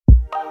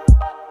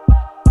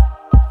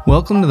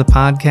Welcome to the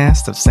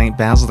podcast of St.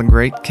 Basil the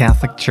Great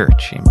Catholic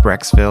Church in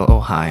Brecksville,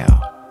 Ohio,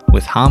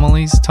 with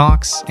homilies,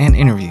 talks, and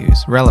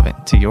interviews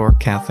relevant to your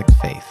Catholic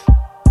faith.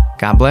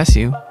 God bless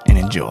you and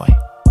enjoy.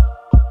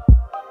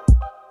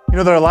 You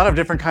know, there are a lot of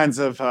different kinds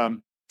of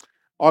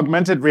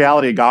augmented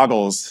reality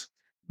goggles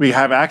we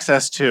have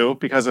access to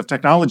because of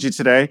technology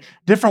today,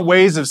 different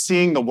ways of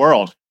seeing the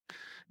world. You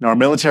know, our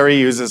military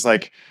uses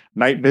like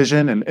night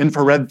vision and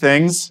infrared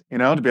things,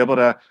 to be able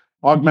to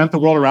augment the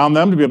world around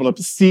them, to be able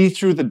to see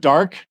through the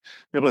dark,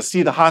 be able to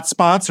see the hot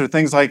spots or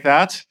things like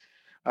that.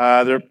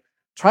 They're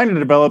trying to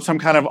develop some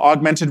kind of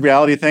augmented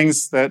reality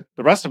things that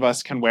the rest of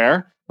us can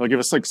wear. They'll give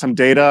us like some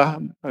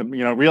data,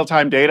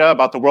 real-time data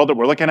about the world that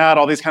we're looking at,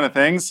 all these kind of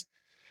things.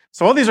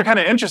 So all these are kind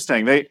of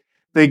interesting.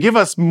 They give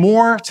us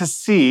more to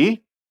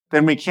see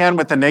than we can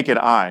with the naked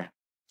eye.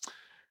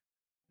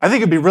 I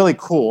think it'd be really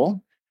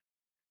cool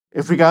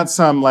if we got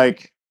some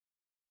like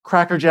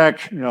crackerjack,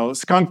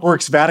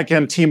 skunkworks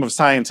Vatican team of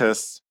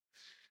scientists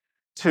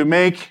to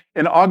make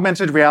an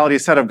augmented reality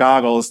set of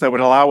goggles that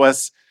would allow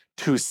us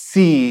to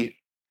see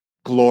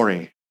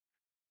glory.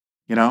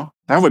 That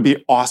would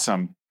be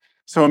awesome.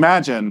 So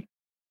imagine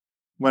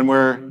when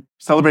we're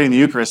celebrating the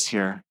Eucharist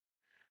here,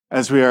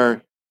 as we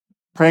are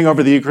praying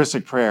over the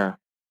Eucharistic prayer,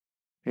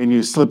 and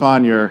you slip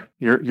on your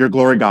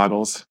glory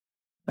goggles,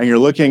 and you're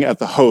looking at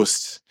the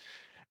host,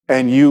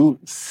 and you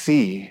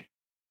see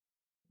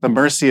the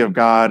mercy of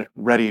God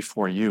ready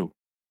for you.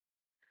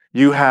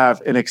 You have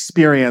an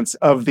experience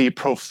of the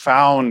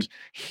profound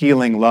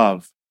healing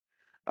love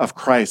of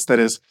Christ that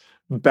is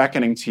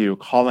beckoning to you,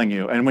 calling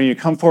you. And when you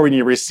come forward and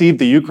you receive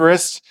the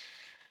Eucharist,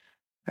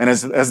 and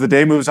as the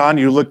day moves on,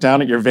 you look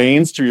down at your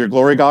veins through your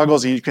glory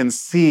goggles, and you can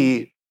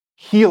see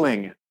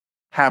healing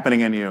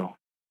happening in you.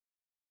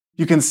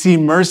 You can see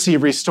mercy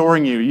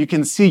restoring you. You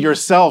can see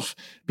yourself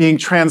being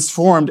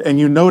transformed, and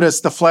you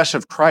notice the flesh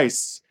of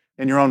Christ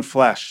in your own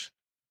flesh.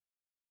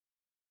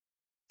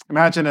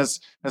 Imagine as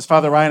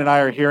Father Ryan and I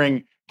are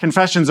hearing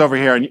confessions over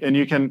here, and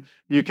you can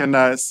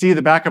see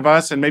the back of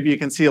us, and maybe you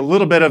can see a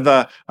little bit of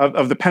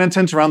the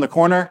penitent around the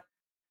corner.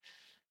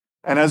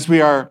 And as we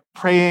are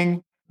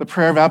praying the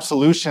prayer of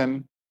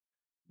absolution,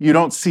 you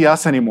don't see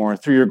us anymore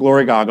through your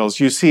glory goggles.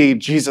 You see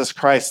Jesus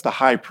Christ, the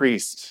high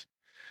priest,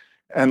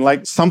 and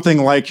like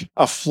something like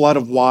a flood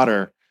of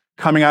water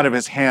coming out of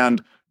his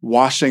hand,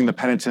 washing the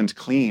penitent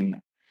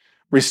clean,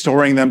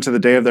 restoring them to the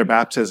day of their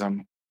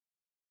baptism.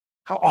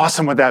 How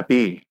awesome would that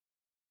be?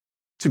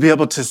 To be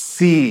able to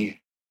see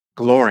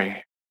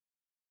glory.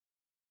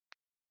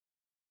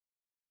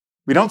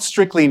 We don't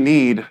strictly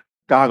need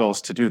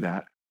goggles to do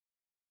that.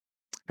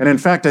 And in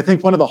fact, I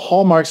think one of the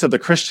hallmarks of the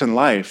Christian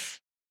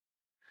life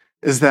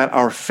is that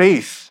our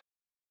faith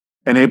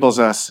enables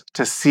us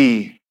to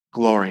see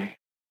glory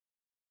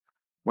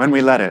when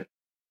we let it.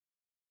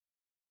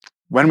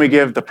 When we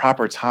give the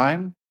proper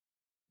time,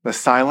 the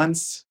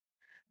silence,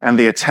 and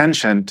the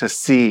attention to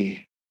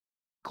see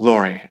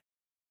glory.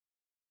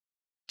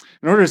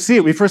 In order to see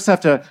it, we first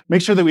have to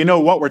make sure that we know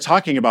what we're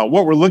talking about,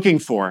 what we're looking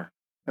for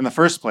in the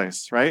first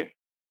place, right?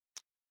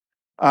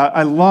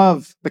 I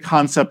love the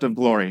concept of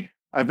glory.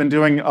 I've been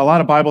doing a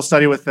lot of Bible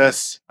study with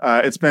this.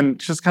 It's been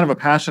just kind of a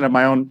passion of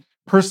my own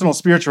personal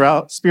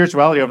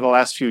spirituality over the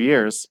last few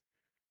years.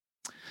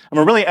 And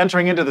we're really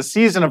entering into the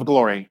season of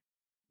glory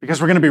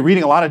because we're going to be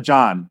reading a lot of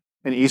John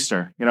in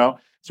Easter.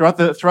 Throughout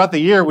the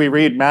year, we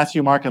read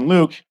Matthew, Mark, and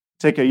Luke.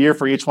 Take a year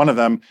for each one of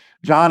them.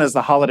 John is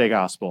the holiday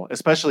gospel,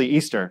 especially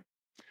Easter,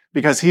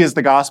 because he is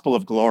the gospel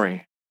of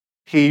glory.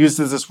 He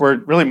uses this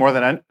word really more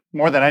than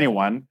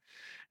anyone,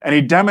 and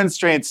he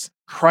demonstrates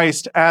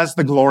Christ as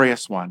the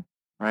glorious one,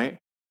 right?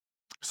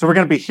 So we're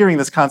going to be hearing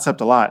this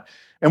concept a lot.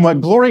 And what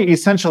glory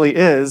essentially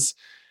is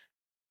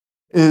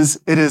it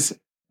is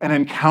an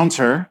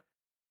encounter.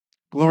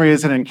 Glory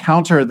is an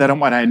encounter that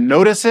when I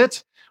notice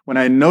it, when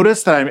I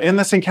notice that I'm in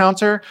this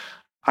encounter,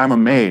 I'm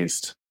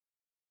amazed.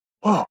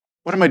 Whoa,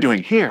 what am I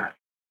doing here?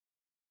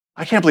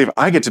 I can't believe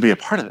I get to be a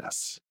part of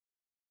this.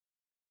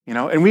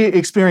 And we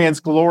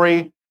experience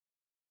glory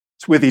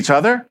with each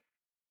other,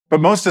 but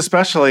most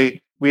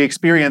especially, we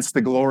experience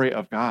the glory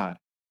of God.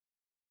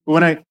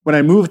 When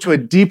I move to a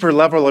deeper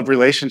level of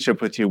relationship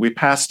with you, we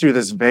pass through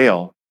this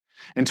veil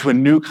into a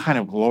new kind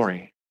of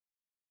glory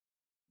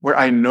where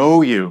I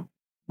know you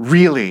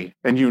really,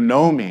 and you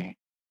know me.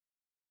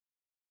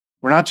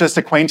 We're not just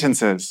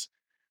acquaintances.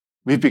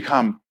 We've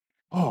become,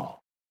 I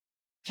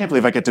can't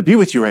believe I get to be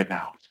with you right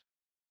now.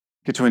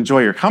 Get to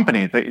enjoy your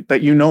company,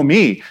 that you know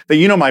me, that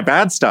you know my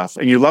bad stuff,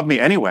 and you love me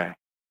anyway.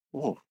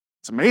 Oh,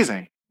 it's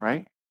amazing,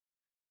 right?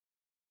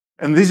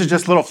 And these are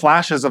just little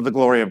flashes of the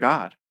glory of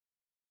God.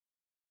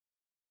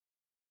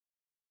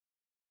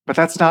 But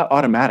that's not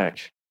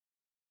automatic.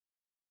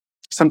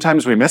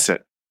 Sometimes we miss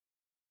it.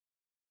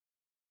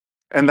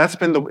 And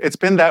it's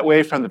been that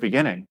way from the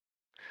beginning.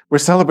 We're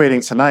celebrating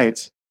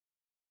tonight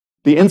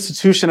the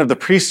institution of the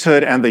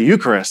priesthood and the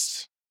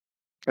Eucharist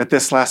at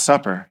this Last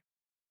Supper.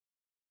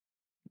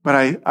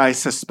 But I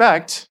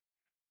suspect,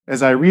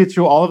 as I read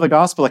through all of the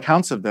gospel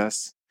accounts of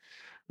this,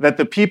 that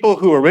the people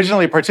who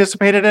originally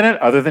participated in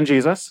it, other than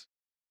Jesus,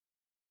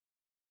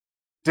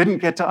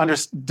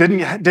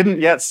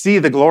 didn't yet see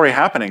the glory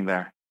happening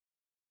there.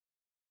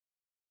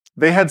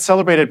 They had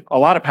celebrated a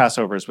lot of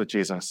Passovers with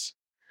Jesus.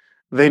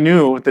 They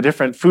knew the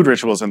different food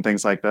rituals and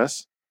things like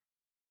this.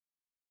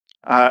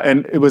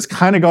 And it was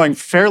kind of going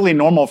fairly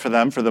normal for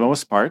them for the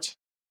most part.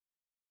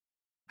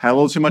 Had a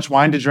little too much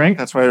wine to drink.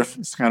 That's why they're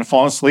kind of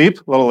falling asleep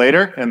a little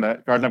later in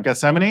the Garden of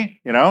Gethsemane.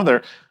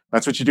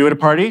 That's what you do at a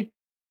party.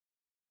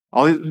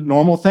 All these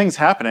normal things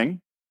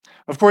happening.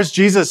 Of course,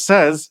 Jesus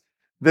says,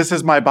 "This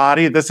is my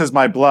body, this is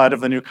my blood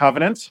of the new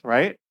covenant,"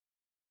 right?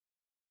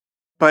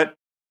 But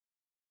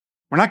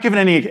we're not given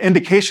any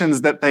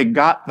indications that they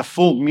got the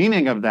full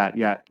meaning of that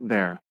yet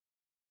there.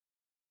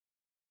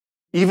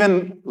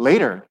 Even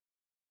later,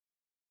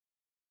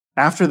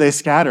 after they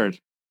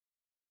scattered,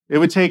 it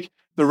would take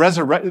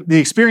the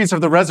experience of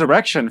the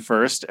resurrection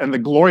first and the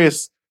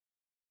glorious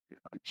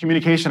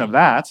communication of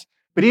that.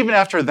 But even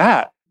after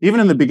that, even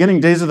in the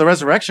beginning days of the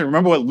resurrection,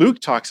 remember what Luke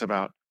talks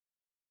about.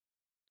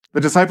 The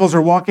disciples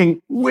are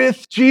walking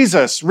with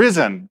Jesus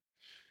risen,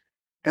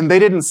 and they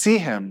didn't see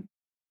him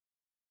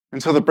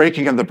until the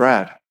breaking of the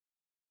bread.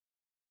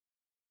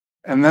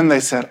 And then they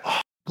said,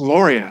 "Oh,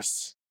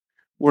 glorious.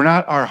 Were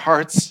not our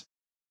hearts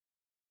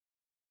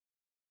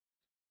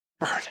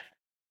burning?"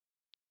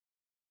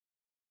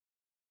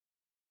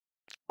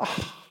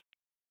 Oh,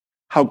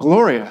 how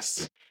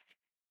glorious.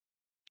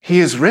 He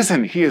is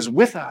risen. He is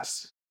with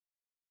us.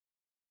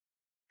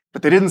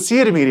 But they didn't see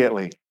it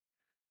immediately.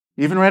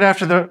 Even right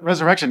after the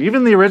resurrection,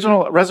 even the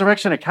original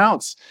resurrection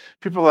accounts,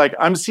 people are like,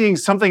 "I'm seeing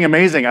something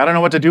amazing. I don't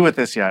know what to do with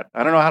this yet.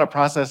 I don't know how to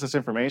process this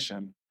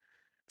information.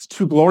 It's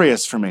too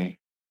glorious for me.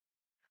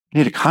 I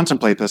need to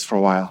contemplate this for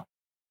a while.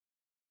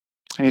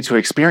 I need to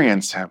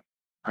experience him,"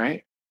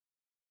 right?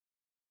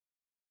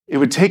 It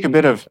would take a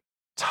bit of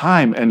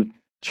time and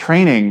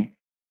training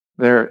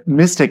their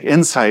mystic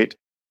insight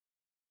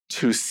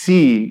to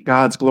see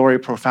God's glory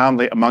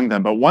profoundly among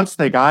them. But once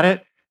they got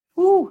it,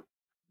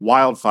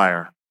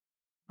 wildfire,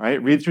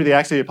 right? Read through the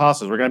Acts of the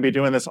Apostles. We're going to be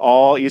doing this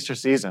all Easter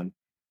season.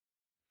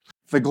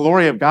 The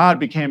glory of God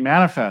became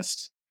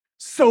manifest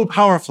so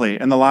powerfully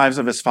in the lives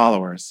of his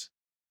followers.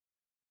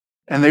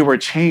 And they were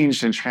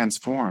changed and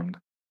transformed.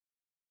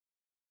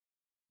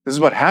 This is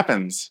what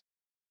happens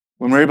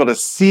when we're able to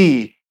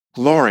see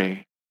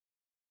glory.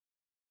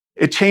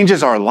 It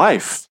changes our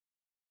life.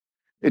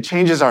 It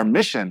changes our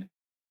mission.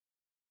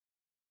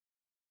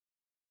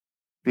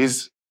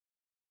 These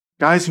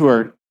guys who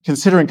are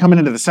considering coming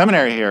into the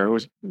seminary here, who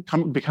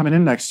be coming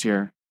in next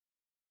year,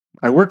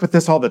 I work with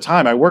this all the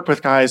time. I work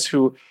with guys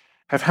who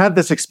have had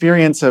this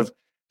experience of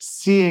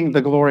seeing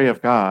the glory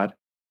of God,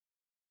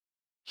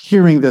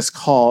 hearing this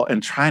call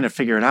and trying to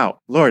figure it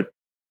out. Lord,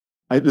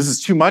 this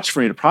is too much for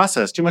me to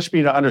process, too much for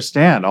me to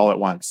understand all at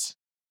once.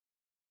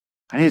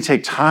 I need to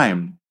take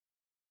time,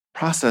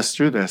 process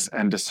through this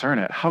and discern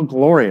it. How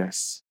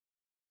glorious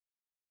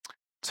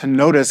to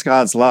notice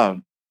God's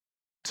love,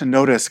 to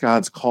notice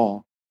God's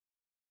call.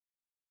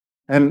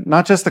 And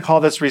not just the call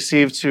that's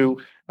received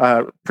to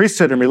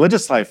priesthood and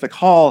religious life, the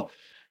call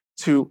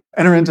to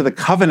enter into the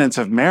covenant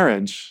of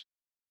marriage,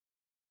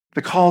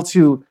 the call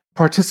to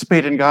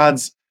participate in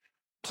God's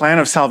plan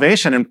of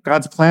salvation and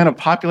God's plan of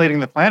populating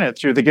the planet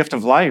through the gift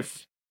of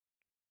life.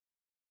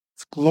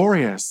 It's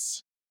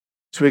glorious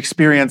to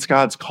experience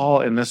God's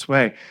call in this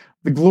way.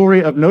 The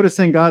glory of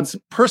noticing God's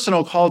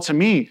personal call to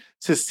me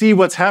to see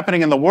what's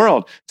happening in the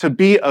world, to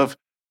be of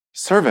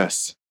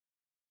service,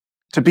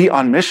 to be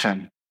on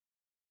mission.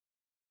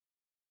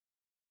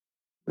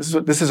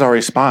 This is our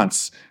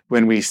response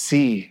when we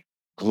see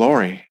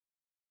glory.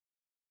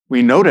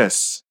 We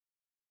notice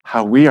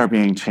how we are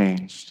being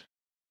changed,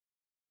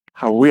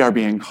 how we are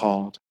being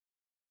called,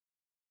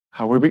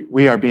 how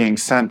we are being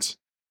sent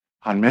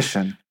on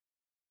mission.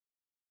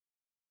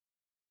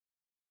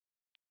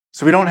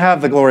 So we don't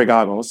have the glory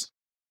goggles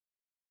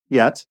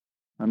yet.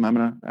 I'm going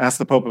to ask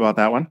the Pope about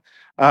that one.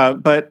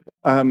 But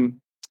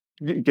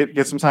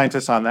get some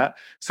scientists on that.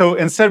 So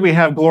instead, we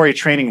have glory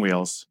training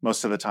wheels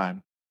most of the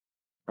time,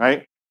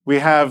 right? We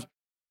have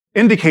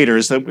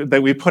indicators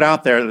that we put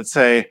out there that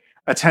say,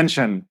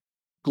 attention,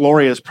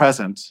 glory is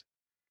present.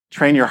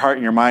 Train your heart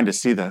and your mind to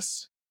see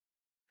this.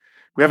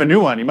 We have a new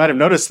one. You might have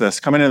noticed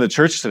this coming into the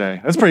church today.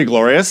 That's pretty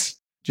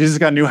glorious. Jesus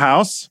got a new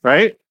house,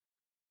 right?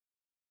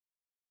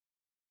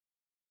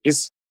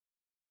 He's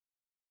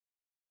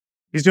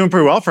doing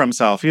pretty well for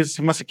himself. He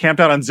must have camped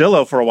out on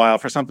Zillow for a while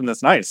for something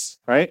that's nice,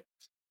 right?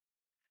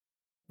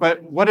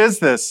 But what is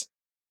this?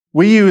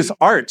 We use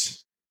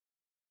art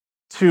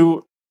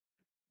to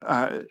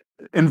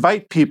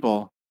invite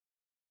people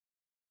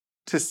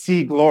to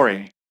see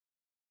glory.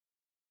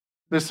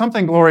 There's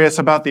something glorious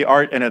about the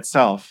art in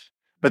itself,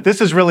 but this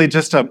is really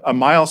just a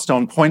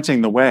milestone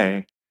pointing the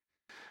way,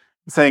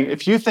 saying,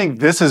 if you think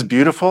this is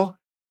beautiful,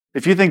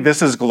 if you think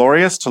this is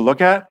glorious to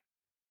look at,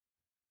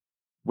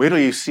 wait till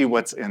you see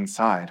what's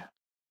inside.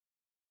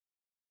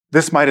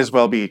 This might as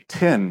well be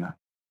tin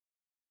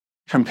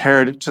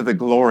compared to the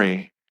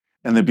glory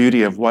and the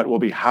beauty of what will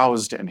be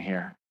housed in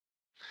here.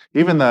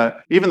 Even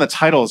the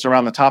titles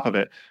around the top of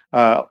it,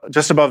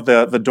 just above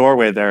the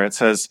doorway there, it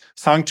says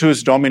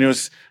Sanctus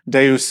Dominus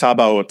Deus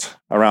Sabaoth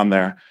around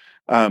there.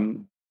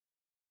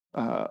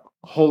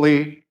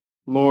 Holy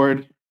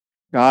Lord,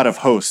 God of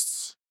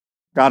hosts,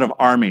 God of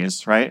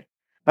armies, right?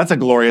 That's a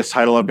glorious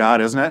title of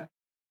God, isn't it?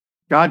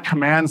 God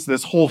commands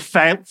this whole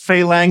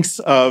phalanx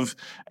of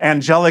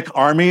angelic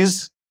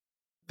armies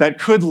that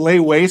could lay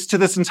waste to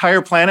this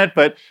entire planet,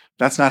 but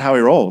that's not how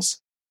he rolls.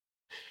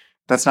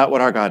 That's not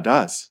what our God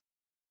does.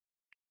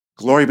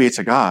 Glory be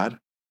to God,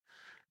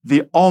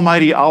 the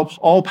almighty,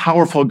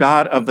 all-powerful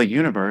God of the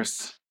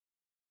universe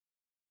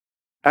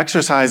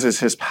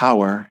exercises his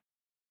power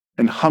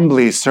in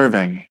humbly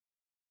serving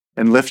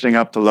and lifting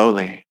up the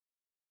lowly.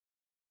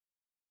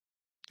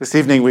 This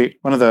evening,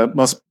 one of the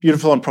most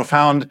beautiful and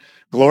profound,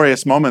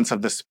 glorious moments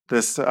of this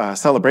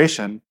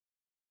celebration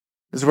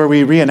is where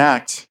we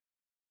reenact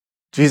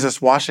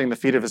Jesus washing the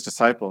feet of his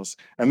disciples.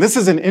 And this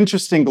is an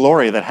interesting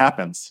glory that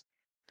happens,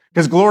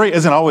 because glory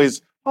isn't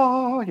always,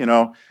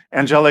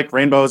 angelic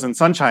rainbows and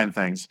sunshine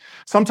things.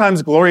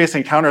 Sometimes glorious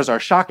encounters are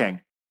shocking.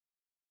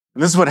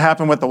 And this is what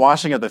happened with the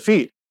washing of the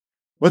feet.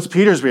 What's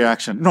Peter's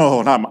reaction?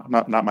 No,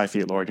 not my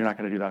feet, Lord. You're not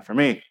going to do that for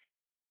me,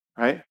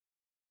 right?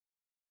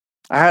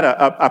 I had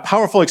a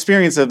powerful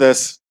experience of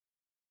this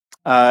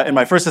in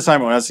my first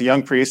assignment when I was a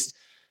young priest.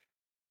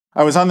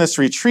 I was on this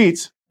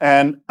retreat,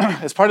 and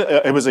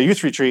it was a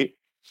youth retreat.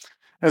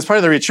 And as part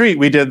of the retreat,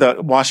 we did the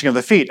washing of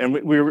the feet, and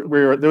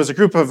there was a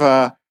group of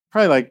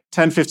probably like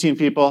 10, 15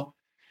 people,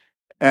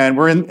 and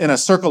we're in a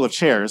circle of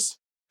chairs.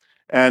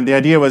 And the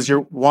idea was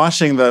you're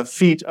washing the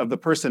feet of the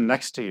person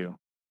next to you.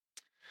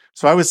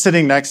 So I was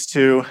sitting next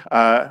to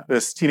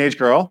this teenage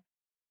girl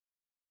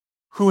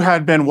who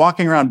had been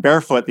walking around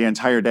barefoot the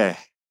entire day.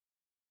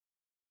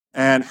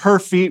 And her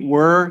feet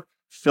were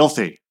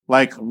filthy,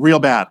 like real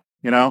bad,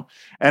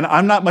 And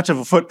I'm not much of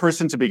a foot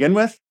person to begin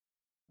with,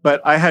 but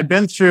I had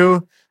been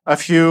through a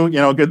few,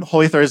 good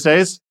Holy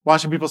Thursdays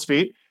washing people's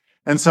feet.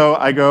 And so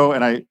I go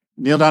and I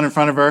kneel down in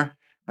front of her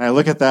and I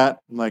look at that.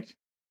 I'm like,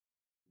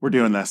 we're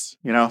doing this,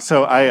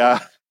 So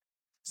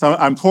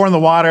I'm pouring the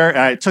water and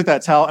I took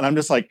that towel and I'm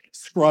just like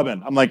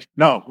scrubbing. I'm like,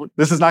 no,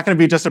 this is not going to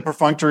be just a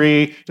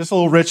perfunctory, just a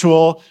little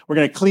ritual. We're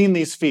going to clean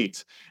these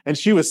feet. And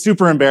she was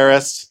super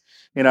embarrassed,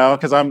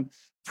 because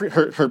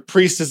her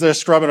priest is there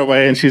scrubbing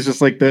away and she's just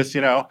like this,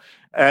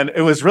 And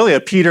it was really a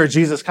Peter,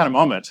 Jesus kind of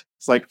moment.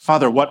 It's like,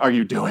 Father, what are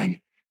you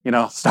doing?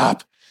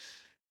 Stop.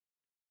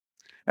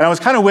 And I was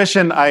kind of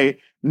wishing I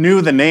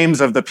knew the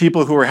names of the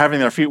people who were having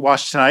their feet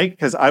washed tonight,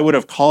 because I would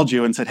have called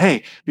you and said,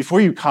 hey,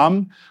 before you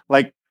come,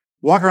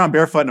 walk around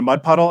barefoot in a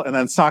mud puddle and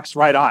then socks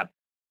right on.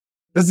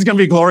 This is going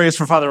to be glorious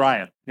for Father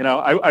Ryan.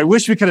 I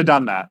wish we could have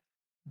done that.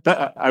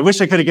 I wish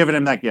I could have given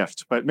him that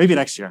gift, but maybe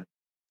next year,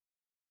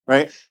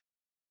 right?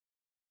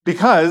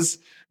 Because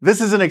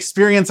this is an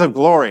experience of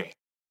glory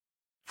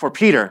for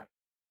Peter.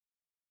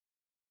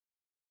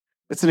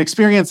 It's an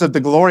experience of the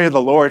glory of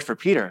the Lord for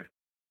Peter,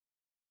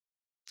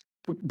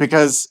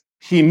 because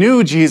he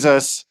knew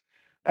Jesus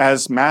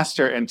as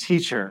master and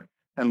teacher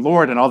and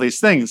Lord and all these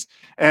things.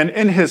 And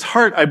in his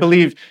heart, I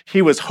believe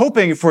he was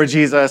hoping for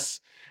Jesus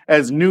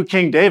as new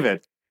King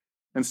David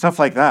and stuff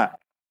like that.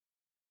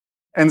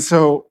 And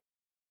so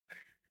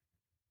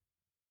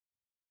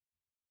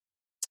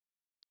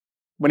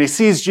when he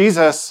sees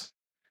Jesus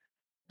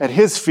at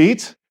his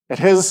feet, at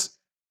his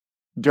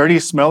dirty,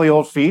 smelly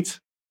old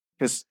feet,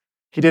 because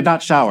he did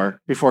not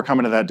shower before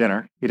coming to that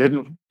dinner. He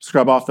didn't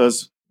scrub off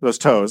those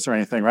toes or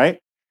anything, right?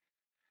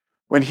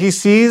 When he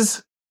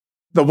sees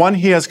the one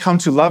he has come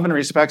to love and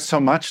respect so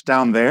much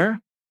down there,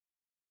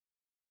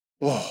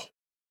 whoa,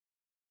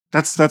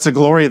 that's a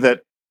glory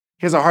that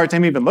he has a hard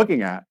time even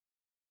looking at.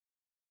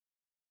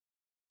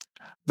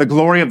 The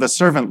glory of the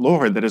servant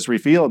Lord that is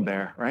revealed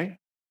there, right?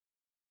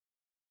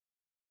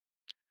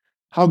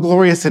 How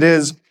glorious it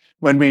is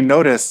when we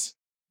notice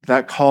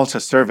that call to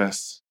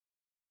service.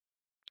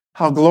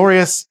 How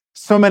glorious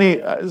so many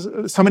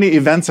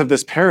events of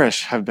this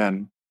parish have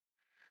been.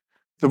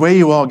 The way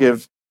you all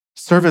give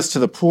service to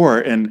the poor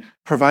in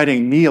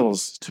providing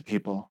meals to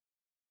people.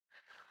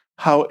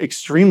 How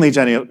extremely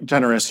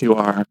generous you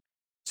are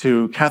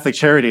to Catholic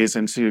Charities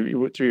and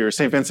through your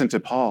St. Vincent de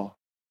Paul.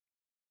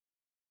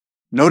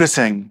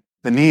 Noticing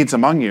the needs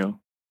among you.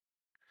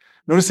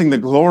 Noticing the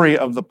glory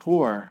of the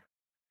poor.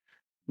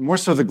 More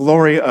so the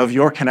glory of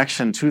your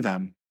connection to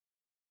them.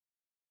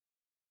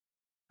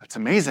 It's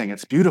amazing.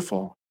 It's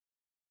beautiful.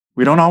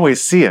 We don't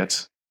always see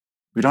it.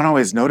 We don't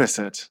always notice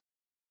it.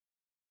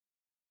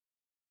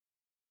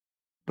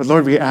 But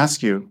Lord, we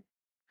ask you,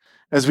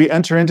 as we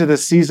enter into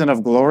this season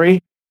of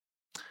glory,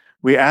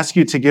 we ask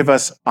you to give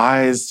us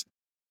eyes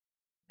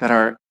that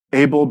are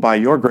able by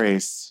your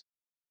grace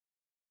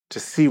to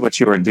see what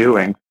you are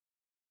doing.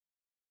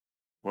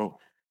 Whoa,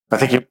 I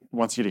think he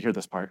wants you to hear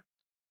this part.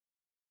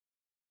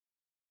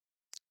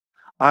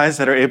 Eyes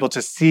that are able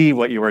to see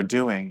what you are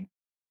doing,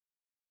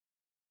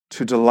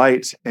 to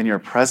delight in your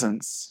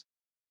presence,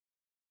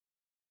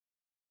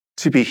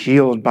 to be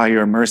healed by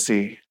your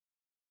mercy,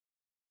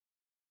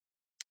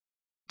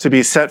 to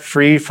be set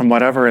free from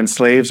whatever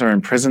enslaves or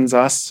imprisons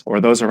us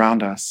or those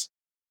around us.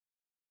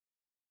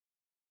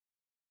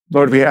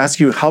 Lord, we ask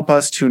you, help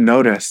us to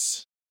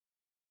notice,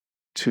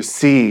 to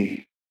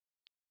see,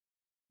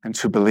 and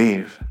to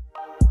believe.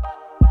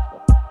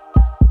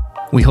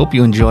 We hope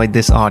you enjoyed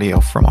this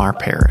audio from our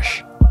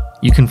parish.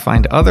 You can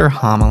find other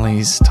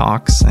homilies,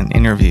 talks, and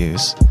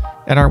interviews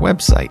at our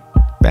website,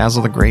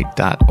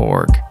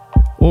 basilthegreat.org,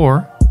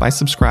 or by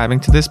subscribing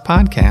to this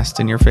podcast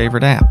in your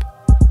favorite app.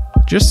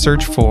 Just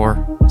search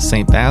for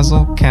St.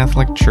 Basil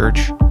Catholic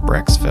Church,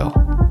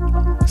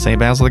 Brecksville. St.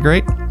 Basil the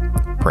Great,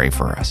 pray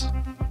for us.